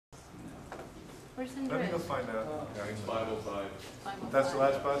Where's Let me Andreas? go find out. Yeah, it's 5:05. 5:05. That's the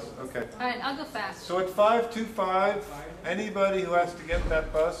last bus? Okay. All right, I'll go fast. So at 5:25, anybody who has to get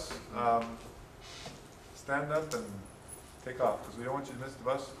that bus, stand up and take off, because we don't want you to miss the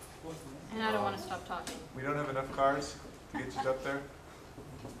bus. And I don't want to stop talking. We don't have enough cars to get you up there.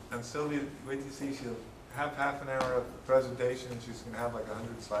 And Sylvia, wait till you see, she'll have half an hour of presentation, and she's going to have like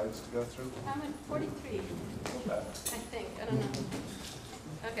 100 slides to go through. I'm at 43, I think. I don't know.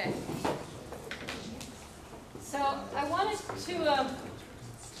 Okay. So I wanted to,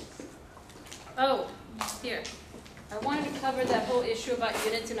 here. I wanted to cover that whole issue about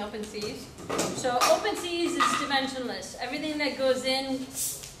units in OpenSees. So OpenSees is dimensionless. Everything that goes in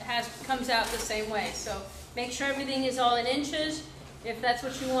comes out the same way. So make sure everything is all in inches, if that's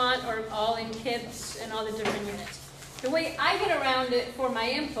what you want, or all in kips and all the different units. The way I get around it for my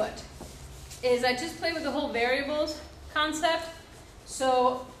input is I just play with the whole variables concept.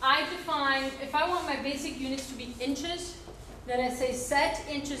 So I define, if I want my basic units to be inches, then I say set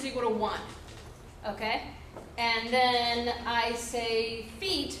inches equal to 1. Okay? And then I say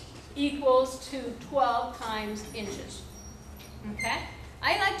feet equals to 12 times inches. Okay?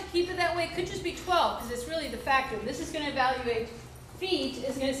 I like to keep it that way. It could just be 12 because it's really the factor. This is going to evaluate feet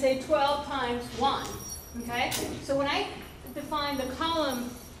is going to say 12 times 1. Okay? So when I define the column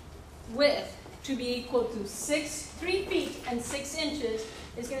width to be equal to 3 feet and 6 inches,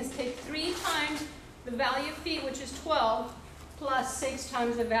 it's going to take 3 times the value of feet, which is 12, plus 6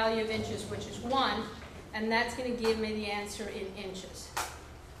 times the value of inches, which is 1. And that's going to give me the answer in inches.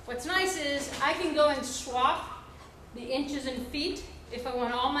 What's nice is I can go and swap the inches and feet if I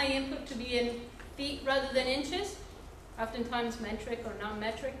want all my input to be in feet rather than inches, oftentimes metric or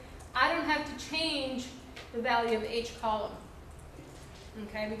non-metric. I don't have to change the value of each column,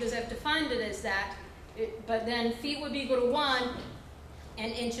 okay, because I've defined it as that. But then feet would be equal to 1,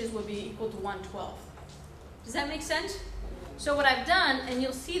 and inches would be equal to 1/12. Does that make sense? So what I've done, and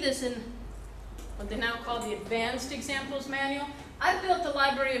you'll see this in what they now call the Advanced Examples Manual, I've built a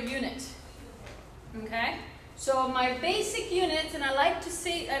library of units. Okay? So my basic units, and I like to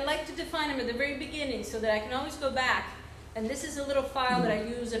define them at the very beginning so that I can always go back. And this is a little file that I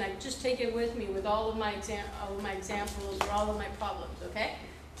use, and I just take it with me with all of my examples or all of my problems. Okay?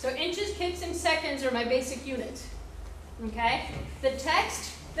 So inches, kips, and seconds are my basic units. Okay? The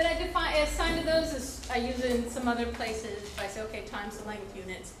text that I assign to those is I use it in some other places. If I say, okay, times the length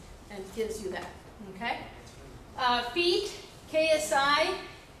units, and it gives you that. Okay? Feet, KSI,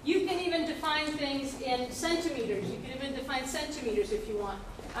 you can even define things in centimeters. You can even define centimeters if you want.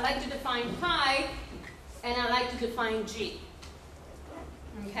 I like to define pi, and I like to define G.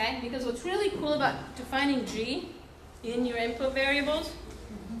 Okay? Because what's really cool about defining G in your input variables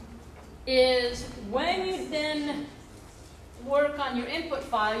is when you then work on your input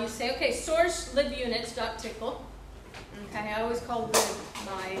file, you say, okay, source libunits.tcl. Okay, I always call lib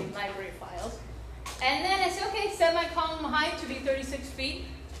my library files. And then I say, okay, set my column height to be 36 feet.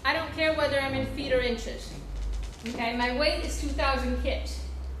 I don't care whether I'm in feet or inches. Okay, my weight is 2,000 kips.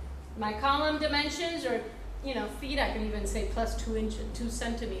 My column dimensions are, feet, I can even say plus 2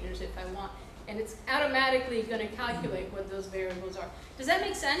 centimeters if I want. And it's automatically going to calculate what those variables are. Does that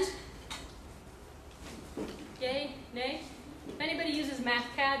make sense? Yay? Nay? If anybody uses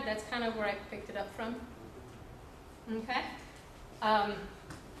MathCAD, that's kind of where I picked it up from. Okay?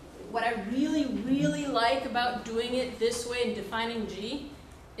 What I really, really like about doing it this way and defining G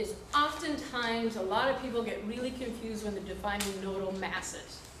is oftentimes a lot of people get really confused when they're defining nodal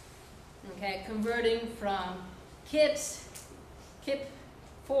masses. Okay? Converting from kips, kip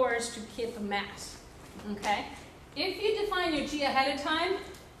force to kip mass. Okay? If you define your G ahead of time,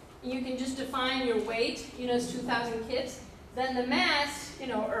 you can just define your weight, it's 2,000 kips, then the mass,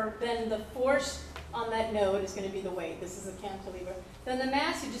 or then the force on that node is going to be the weight. This is a cantilever. Then the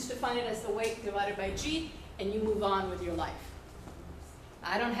mass, you just define it as the weight divided by G, and you move on with your life.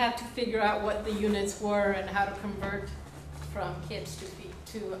 I don't have to figure out what the units were and how to convert from kips to feet,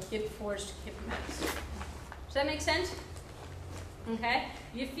 to kip force to kip mass. Does that make sense? Okay?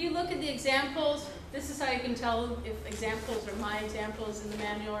 If you look at the examples, this is how you can tell if examples are my examples in the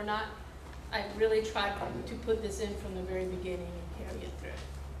manual or not. I really tried to put this in from the very beginning and carry it through.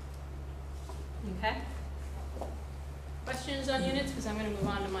 Okay? Questions on units? Because I'm going to move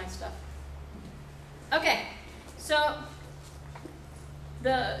on to my stuff. Okay, so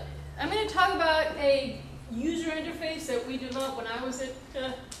I'm going to talk about a user interface that we developed when I was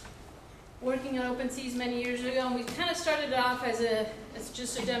working on OpenSees many years ago, and we kind of started off as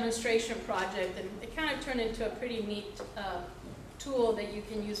just a demonstration project, and it kind of turned into a pretty neat tool that you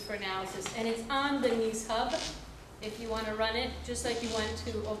can use for analysis, and it's on the NIS Hub. if you want to run it, just like you went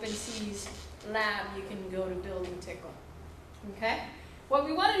to OpenSees lab, you can go to BuildingTcl. Okay? What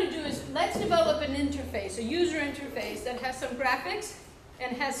we wanted to do is, let's develop an interface, a user interface that has some graphics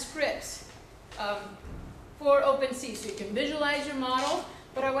and has scripts for OpenSees. So you can visualize your model,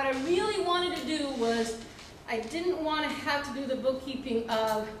 but what I really wanted to do was, I didn't want to have to do the bookkeeping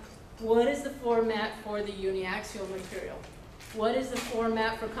of what is the format for the uniaxial material? What is the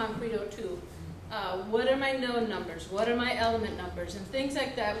format for concrete O2? What are my node numbers? What are my element numbers? And things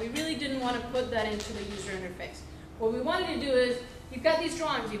like that. We really didn't want to put that into the user interface. What we wanted to do is, you've got these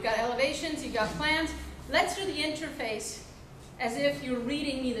drawings, you've got elevations, you've got plans. Let's do the interface as if you're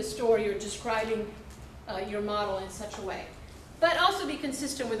reading me the story or describing your model in such a way. But also be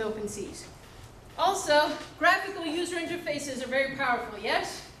consistent with OpenSees. Also, graphical user interfaces are very powerful,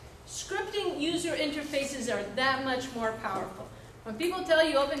 yes? Scripting user interfaces are that much more powerful. When people tell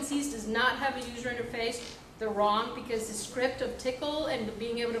you OpenSees does not have a user interface, they're wrong, because the script of Tcl and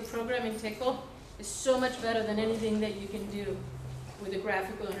being able to program in Tcl is so much better than anything that you can do with a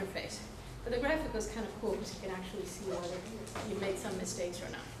graphical interface. But the graphical is kind of cool because you can actually see whether you made some mistakes or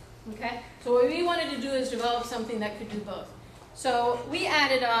not. Okay? So what we wanted to do is develop something that could do both. So we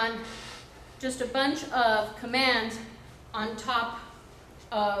added on just a bunch of commands on top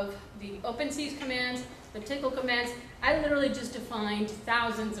of the OpenSees commands, the Tcl commands. I literally just defined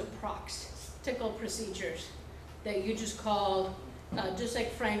thousands of procs, Tcl procedures that you just called, just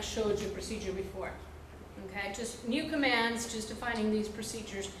like Frank showed you procedure before. Okay, just new commands, just defining these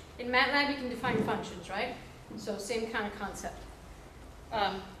procedures. In MATLAB, you can define functions, right? So same kind of concept.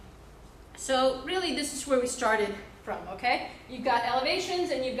 So really, this is where we started from, okay? You've got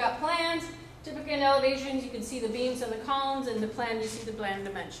elevations and you've got plans. Typically in elevations, you can see the beams and the columns, and the plan, you see the plan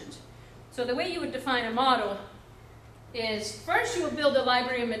dimensions. So the way you would define a model is, first you will build a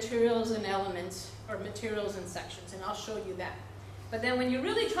library of materials and elements, or materials and sections, and I'll show you that. But then when you're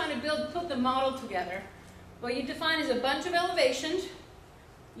really trying to put the model together, what you define is a bunch of elevations,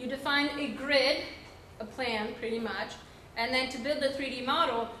 you define a grid, a plan pretty much, and then to build the 3D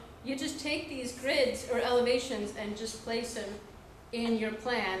model, you just take these grids or elevations and just place them in your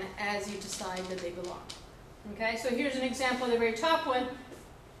plan as you decide that they belong. Okay, so here's an example. The very top one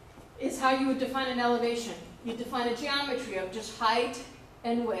is how you would define an elevation. You define a geometry of just height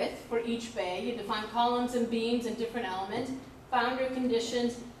and width for each bay. You define columns and beams and different elements, boundary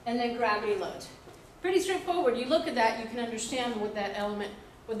conditions, and then gravity loads. Pretty straightforward. You look at that, you can understand what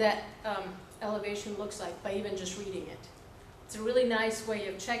that elevation looks like by even just reading it. It's a really nice way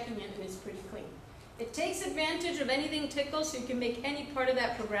of checking it, and it's pretty clean. It takes advantage of anything Tcl, so you can make any part of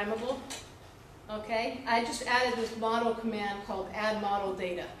that programmable. Okay, I just added this model command called add model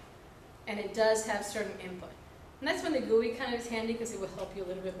data, and it does have certain input. And that's when the GUI kind of is handy, because it will help you a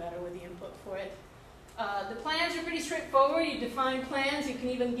little bit better with the input for it. The plans are pretty straightforward. You define plans. You can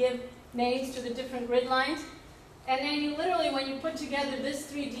even give names to the different grid lines. And then you literally, when you put together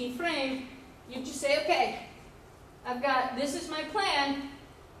this 3D frame, you just say, okay, this is my plan,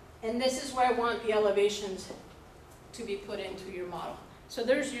 and this is where I want the elevations to be put into your model. So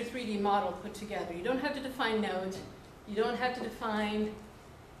there's your 3D model put together. You don't have to define nodes. You don't have to define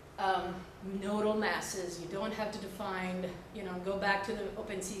nodal masses. You don't have to define, go back to the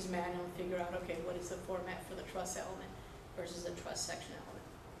OpenSees manual and figure out, okay, what is the format for the truss element versus the truss section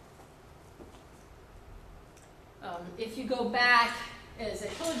element. If you go back, as I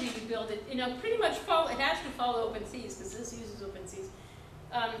told you, you build it, pretty much it has to follow OpenSees, because this uses OpenSees.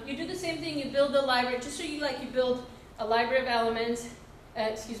 You do the same thing. You build a library, just so you build a library of elements,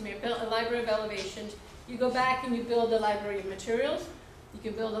 a library of elevations. You go back and you build a library of materials. You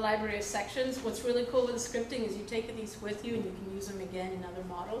can build a library of sections. What's really cool with scripting is you take these with you and you can use them again in other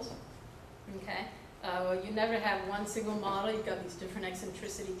models. Okay? You never have one single model. You've got these different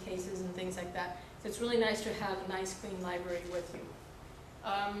eccentricity cases and things like that. So it's really nice to have a nice, clean library with you.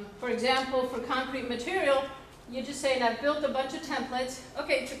 For example, for concrete material, you just say, and I've built a bunch of templates.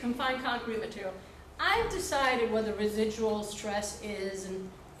 Okay, to confine concrete material. I've decided what the residual stress is and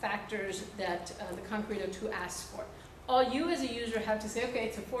factors that the concrete O2 asks for. All you as a user have to say, okay,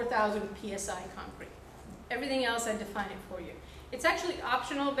 it's a 4,000 PSI concrete. Everything else, I define it for you. It's actually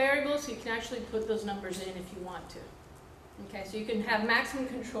optional variable, so you can actually put those numbers in if you want to. Okay, so you can have maximum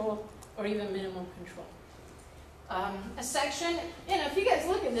control or even minimum control. A section, if you guys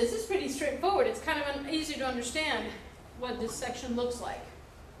look at this, it's pretty straightforward. It's kind of easy to understand what this section looks like.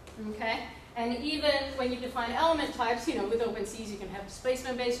 Okay? And even when you define element types, with OpenSees, you can have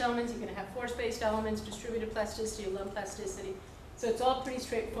displacement-based elements, you can have force-based elements, distributed plasticity, lump plasticity. So it's all pretty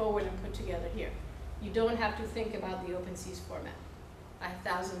straightforward and put together here. You don't have to think about the OpenSees format. I have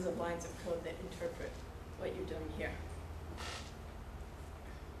thousands of lines of code that interpret what you're doing here.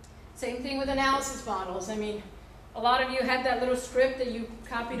 Same thing with analysis models. I mean, a lot of you had that little script that you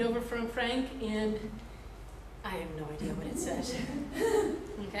copied over from Frank, and I have no idea what it says.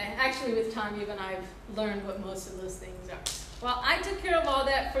 Okay, actually with time even I've learned what most of those things are. Well, I took care of all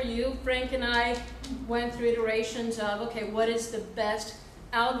that for you. Frank and I went through iterations of, okay, what is the best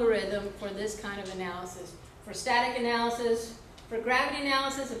algorithm for this kind of analysis? For static analysis, for gravity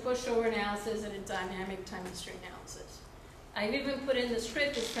analysis, a pushover analysis, and a dynamic time history analysis. I've even put in the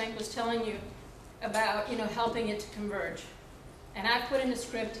script, as Frank was telling you, about helping it to converge. And I've put in the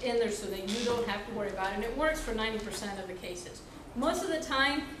script in there so that you don't have to worry about it. And it works for 90% of the cases. Most of the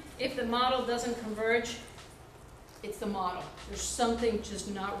time, if the model doesn't converge, it's the model. There's something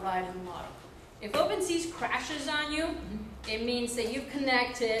just not right in the model. If OpenSees crashes on you, it means that you've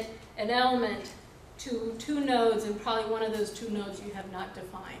connected an element to two nodes, and probably one of those two nodes you have not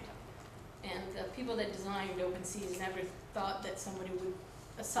defined. And the people that designed OpenSees never thought that somebody would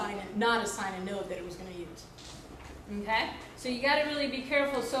not assign a node that it was going to use. Okay? So you got to really be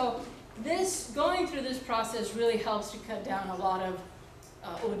careful. So going through this process really helps to cut down a lot of,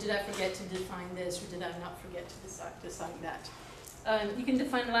 oh, did I forget to define this, or did I not forget to decide that? You can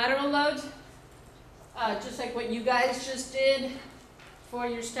define lateral loads, just like what you guys just did for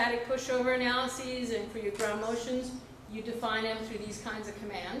your static pushover analyses and for your ground motions. You define them through these kinds of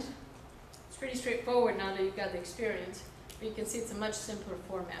commands. It's pretty straightforward now that you've got the experience. But you can see it's a much simpler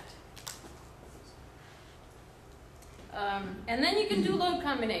format. And then you can do load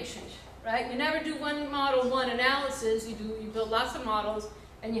combinations, right? You never do one model, one analysis. You build lots of models,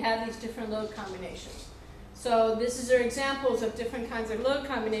 and you have these different load combinations. So these are examples of different kinds of load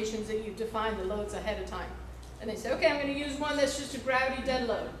combinations that you define the loads ahead of time. And they say, okay, I'm going to use one that's just a gravity dead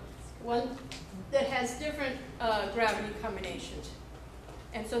load, one that has different gravity combinations.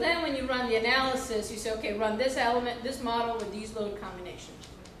 And so then when you run the analysis, you say, okay, run this element, this model with these load combinations.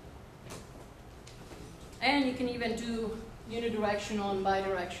 And you can even do unidirectional and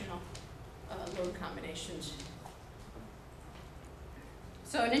bidirectional load combinations.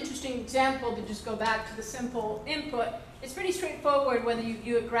 So an interesting example, to just go back to the simple input, it's pretty straightforward whether you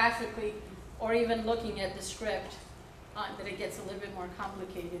view it graphically or even looking at the script, that it gets a little bit more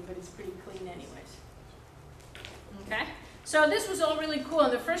complicated, but it's pretty clean anyways. Okay? So this was all really cool.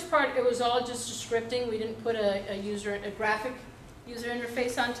 In the first part, it was all just scripting. We didn't put a graphic user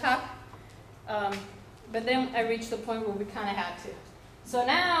interface on top. But then I reached the point where we kind of had to. So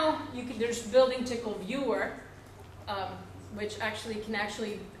now there's BuildingTcl Viewer, which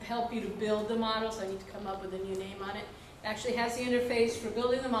can help you to build the model. So I need to come up with a new name on it. It actually has the interface for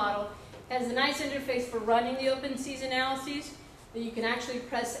building the model. It has a nice interface for running the OpenSees analyses. That you can actually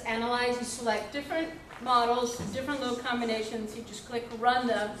press Analyze. You select different models, different load combinations. You just click Run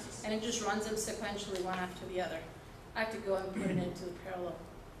them, and it just runs them sequentially, one after the other. I have to go and put it into the parallel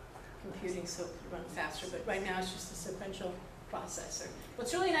computing so it can run faster, but right now it's just a sequential processor.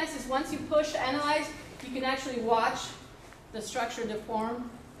 What's really nice is once you push Analyze, you can actually watch the structure deform,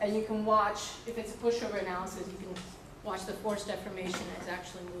 and you can watch, if it's a pushover analysis, you can watch the force deformation as it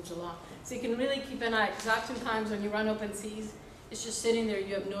actually moves along. So you can really keep an eye, because oftentimes when you run OpenSees, it's just sitting there,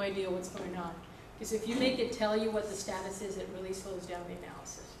 you have no idea what's going on. Because if you make it tell you what the status is, it really slows down the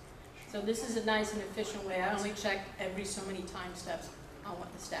analysis. So this is a nice and efficient way. I only check every so many time steps on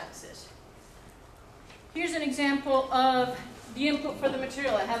what the status is. Here's an example of the input for the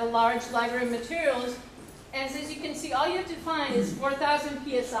material. I have a large library of materials, and as you can see, all you have to find is 4,000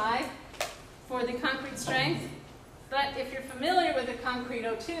 psi for the concrete strength. But if you're familiar with the concrete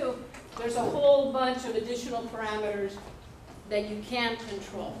O2, there's a whole bunch of additional parameters that you can't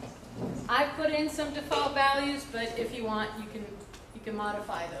control. I've put in some default values, but if you want, you can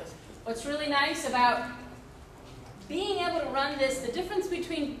modify those. What's really nice about being able to run this, the difference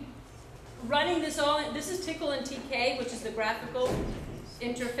between running this this is TcL and TK, which is the graphical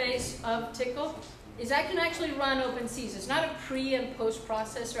interface of TcL, is I can actually run OpenSees. It's not a pre and post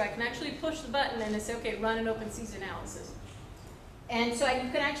processor. I can actually push the button and say, okay, run an OpenSees analysis. And so you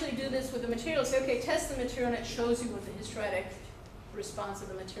can actually do this with the material. Say, okay, test the material, and it shows you what the hysteretic response of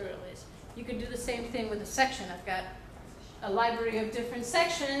the material is. You can do the same thing with a section. I've got a library of different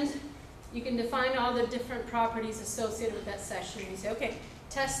sections. You can define all the different properties associated with that section. You say, okay,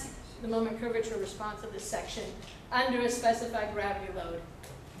 test the moment curvature response of this section under a specified gravity load.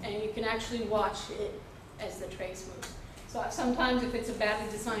 And you can actually watch it as the trace moves. So sometimes if it's a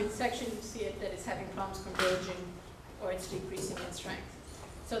badly designed section, you see it that it's having problems converging or it's decreasing in strength.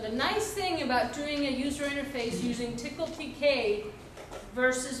 So the nice thing about doing a user interface using TcL TK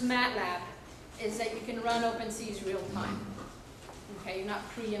versus MATLAB is that you can run OpenSees real time. Okay, you're not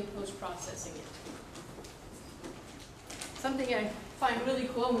pre and post processing it. something I find really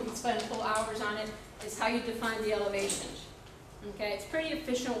cool, and we can spend full hours on it, is how you define the elevations. Okay, it's a pretty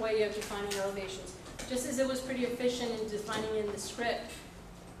efficient way of defining elevations. Just as it was pretty efficient in defining in the script,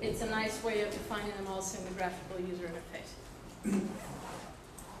 it's a nice way of defining them also in the graphical user interface.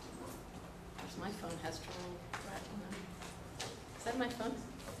 My phone has trouble. Is that my phone?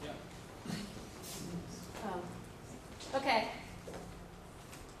 Yeah. Okay.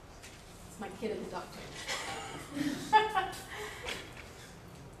 It's my kid and the doctor.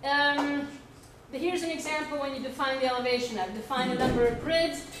 Here's an example when you define the elevation. I've defined a number of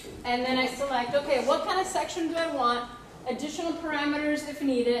grids, and then I select, okay, what kind of section do I want? Additional parameters if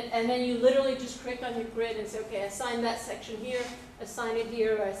needed, and then you literally just click on your grid and say, okay, assign that section here, assign it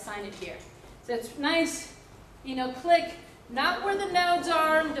here, or assign it here. So it's nice, you know, click, not where the nodes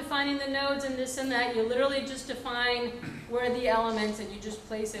are, defining the nodes and this and that. You literally just define where the elements, and you just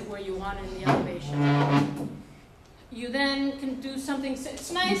place it where you want it in the elevation. You then can do something, it's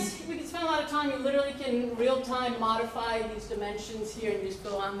nice, we can spend a lot of time, you literally can real-time modify these dimensions here and just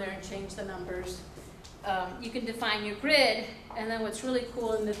go on there and change the numbers. You can define your grid, and then what's really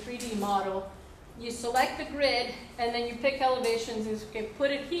cool in the 3D model, you select the grid, and then you pick elevations, and you can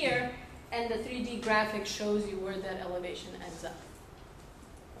put it here, and the 3D graphic shows you where that elevation ends up.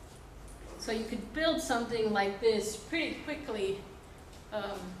 So you could build something like this pretty quickly,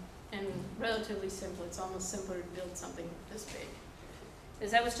 and relatively simple. It's almost simpler to build something this big.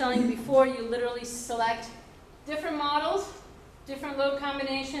 As I was telling you before, you literally select different models, different load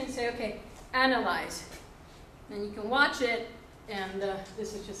combinations, say, okay, analyze. And you can watch it, and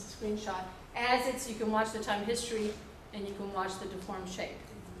this is just a screenshot. As it's, you can watch the time history, and you can watch the deformed shape.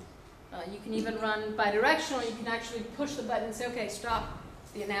 You can even run bidirectional. You can actually push the button and say, okay, stop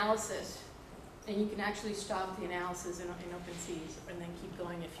the analysis. And you can actually stop the analysis in OpenSees, and then keep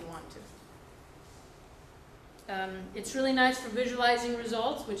going if you want to. It's really nice for visualizing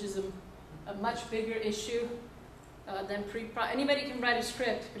results, which is a much bigger issue than anybody can write a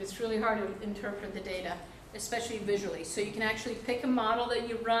script, but it's really hard to interpret the data, especially visually. So you can actually pick a model that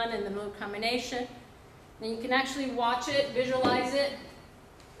you run in the node combination, and you can actually watch it, visualize it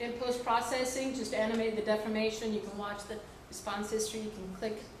in post-processing, just animate the deformation. You can watch the response history. You can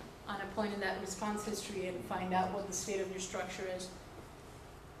click on a point in that response history and find out what the state of your structure is.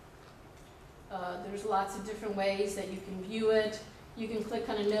 There's lots of different ways that you can view it. You can click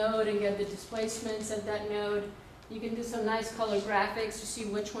on a node and get the displacements of that node. You can do some nice color graphics to see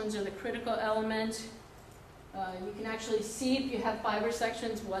which ones are the critical element. You can actually see, if you have fiber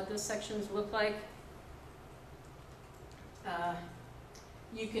sections, what those sections look like.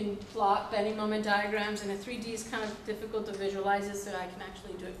 You can plot bending moment diagrams, and a 3D is kind of difficult to visualize it, so I can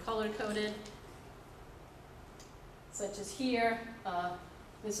actually do it color-coded. Such as here,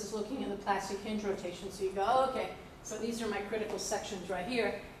 this is looking at the plastic hinge rotation, so you go, oh, okay, so these are my critical sections right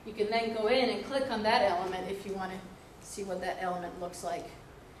here. You can then go in and click on that element if you want to see what that element looks like.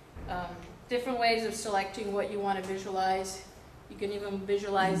 Different ways of selecting what you want to visualize. You can even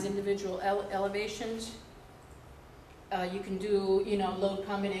visualize individual elevations. You can do, load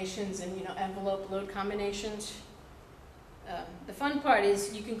combinations and, envelope load combinations. The fun part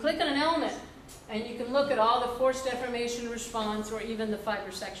is you can click on an element, and you can look at all the force deformation response, or even the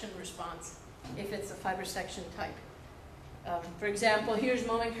fiber section response, if it's a fiber section type. For example, here's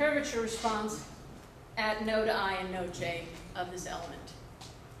moment curvature response at node I and node J of this element.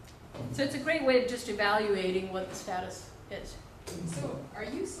 So it's a great way of just evaluating what the status is. So, are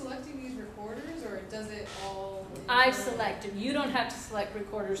you selecting these recorders, or does it all? I've selected. You don't have to select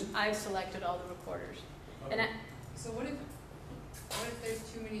recorders. I've selected all the recorders. Okay. And So what if there's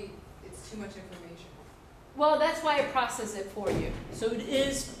too many? It's too much information. well, that's why I process it for you. So it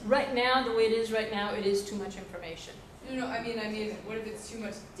is right now, the way it is right now, it is too much information. No, I mean, what if it's too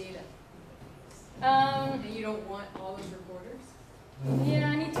much data? Um, And you don't want all those recorders? yeah,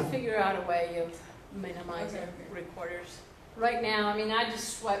 I need to figure out a way of minimizing Okay. recorders. Right now, I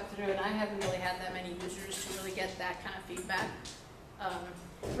just swiped through, and I haven't really had that many users to really get that kind of feedback.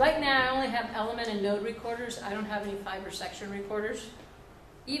 Right now, I only have element and node recorders. I don't have any fiber section recorders,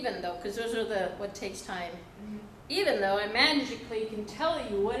 even though, because those are what takes time. Mm-hmm. Even though I magically can tell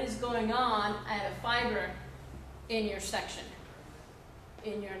you what is going on at a fiber in your section,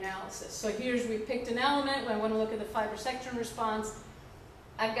 in your analysis. So we picked an element. When I want to look at the fiber section response,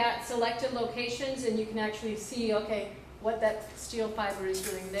 I've got selected locations, and you can actually see, okay, what that steel fiber is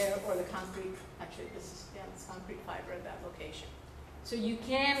doing there, or the concrete, actually this concrete fiber at that location. So you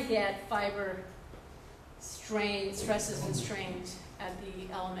can get fiber stresses and strains at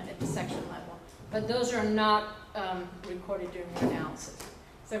the element, at the section level. But those are not recorded during your analysis.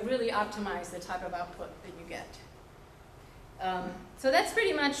 So really optimize the type of output that you get. So that's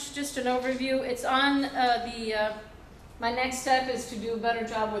pretty much just an overview. It's on my next step is to do a better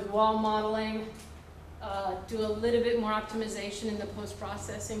job with wall modeling, do a little bit more optimization in the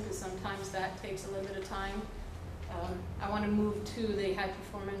post-processing, because sometimes that takes a little bit of time. I want to move to the high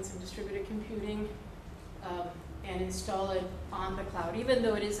performance and distributed computing and install it on the cloud, even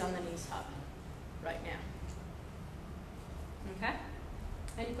though it is on the NIS hub right now. Okay?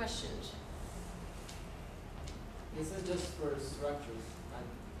 Any questions? This is just for structures, not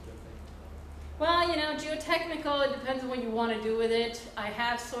geotechnical. Well, you know, geotechnical, it depends on what you want to do with it. I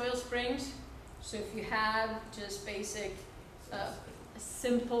have soil springs, so if you have just basic,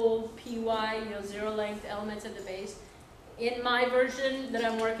 simple PY, you know, zero length elements at the base. In my version that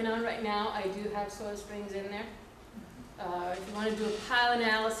I'm working on right now, I do have soil springs in there. If you want to do a pile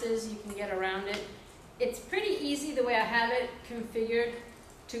analysis, you can get around it. It's pretty easy the way I have it configured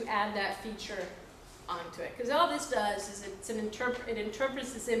to add that feature onto it. Because all this does is it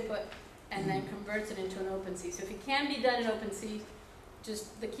interprets this input and then converts it into an OpenSees. So if it can be done in OpenSees,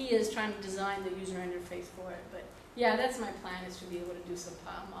 just the key is trying to design the user interface for it. But yeah, that's my plan, is to be able to do some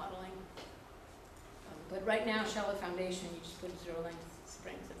pile modeling. But right now, shallow foundation, you just put zero length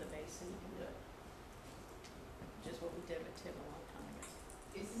springs at the base and you can do it. Which is what we did with Tim a long time ago.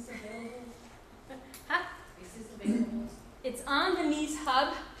 Is this available? Huh? Is this available? It's on the NIS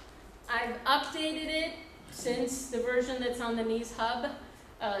hub. I've updated it since the version that's on the NIS hub.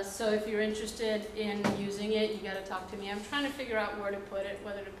 So if you're interested in using it, you got to talk to me. I'm trying to figure out where to put it,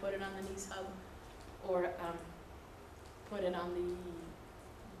 whether to put it on the NIS hub or put it on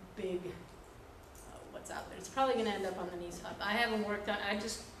the big, what's out there. It's probably going to end up on the NIS hub. I haven't worked on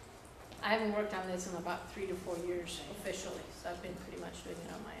this in about 3 to 4 years officially, so I've been pretty much doing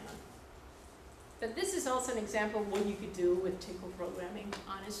it on my own. But this is also an example of what you could do with TcL programming,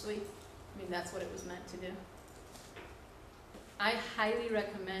 honestly. I mean, that's what it was meant to do. I highly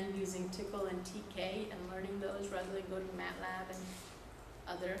recommend using TcL and TK and learning those rather than go to MATLAB and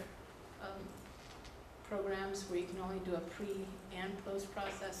other programs where you can only do a pre and post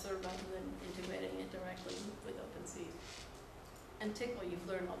processor rather than integrating it directly with OpenSees. And TcL, you've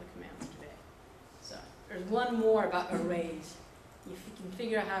learned all the commands today. So there's one more about arrays. If you can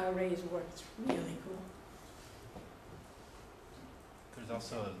figure out how arrays work, it's really cool. There's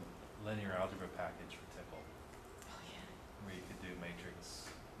also a linear algebra package for TcL Oh yeah. where you could do matrix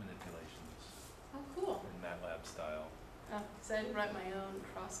manipulations Oh cool. in MATLAB style. Oh, so I write my own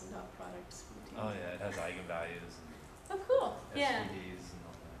cross and dot products routine. Oh yeah, it has eigenvalues Oh cool. and Yeah. SVDs and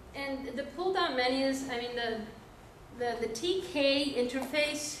all that. And the pull down menus, I mean the TK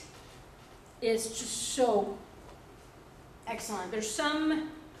interface is just so excellent. There's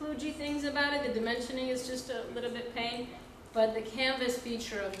some kludgy things about it. The dimensioning is just a little bit pain, but the canvas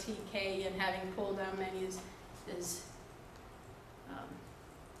feature of TK and having pull down menus is,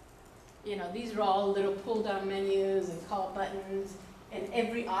 you know, these are all little pull down menus and call buttons, and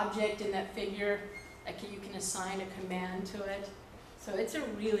every object in that figure, like you can assign a command to it. So it's a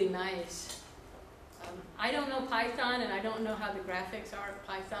really nice. I don't know Python, and I don't know how the graphics are of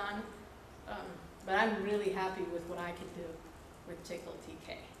Python, but I'm really happy with what I can do with TcL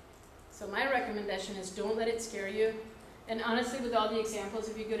TK. So my recommendation is don't let it scare you. And honestly, with all the examples,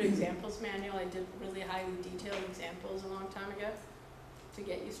 if you go to examples manual, I did really highly detailed examples a long time ago to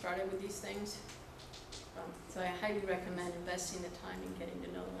get you started with these things. So I highly recommend investing the time in getting to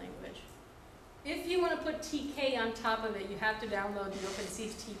know the language. If you want to put TK on top of it, you have to download the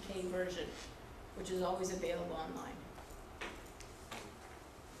OpenSees TK version, which is always available online.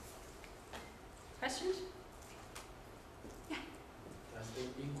 Questions? Does it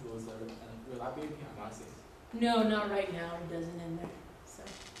include the reliability analysis? No, not right now. It doesn't in there. So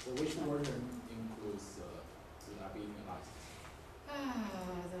So which version includes reliability analysis?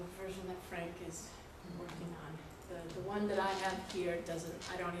 the version that Frank is working on. The one that I have here doesn't,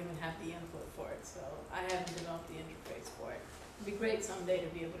 I don't even have the input for it, so I haven't developed the interface for it. It'd be great someday to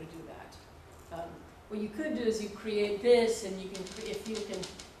be able to do that. What you could do is you create this, and you can, if you can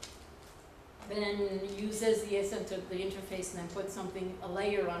then use as the interface and then put something, a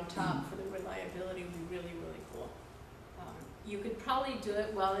layer on top for the reliability would be really, really cool. You could probably do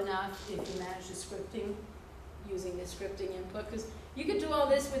it well enough if you manage the scripting, using the scripting input, because you could do all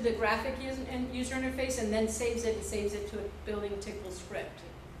this with the graphic user interface and then saves it to a BuildingTcl script,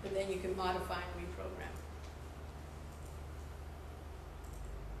 and then you can modify and reprogram.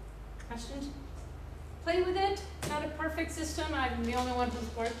 Questions? Play with it. Not a perfect system. I'm the only one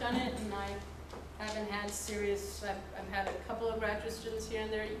who's worked on it, and I haven't had serious, I've had a couple of graduate students here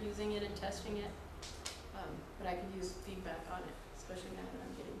and there using it and testing it, but I could use feedback on it, especially now that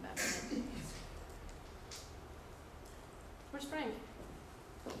I'm getting back on it. Where's Frank?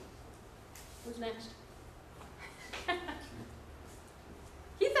 Who's next?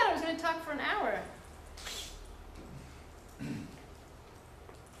 He thought I was gonna talk for an hour. That's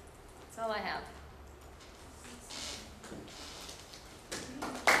all I have.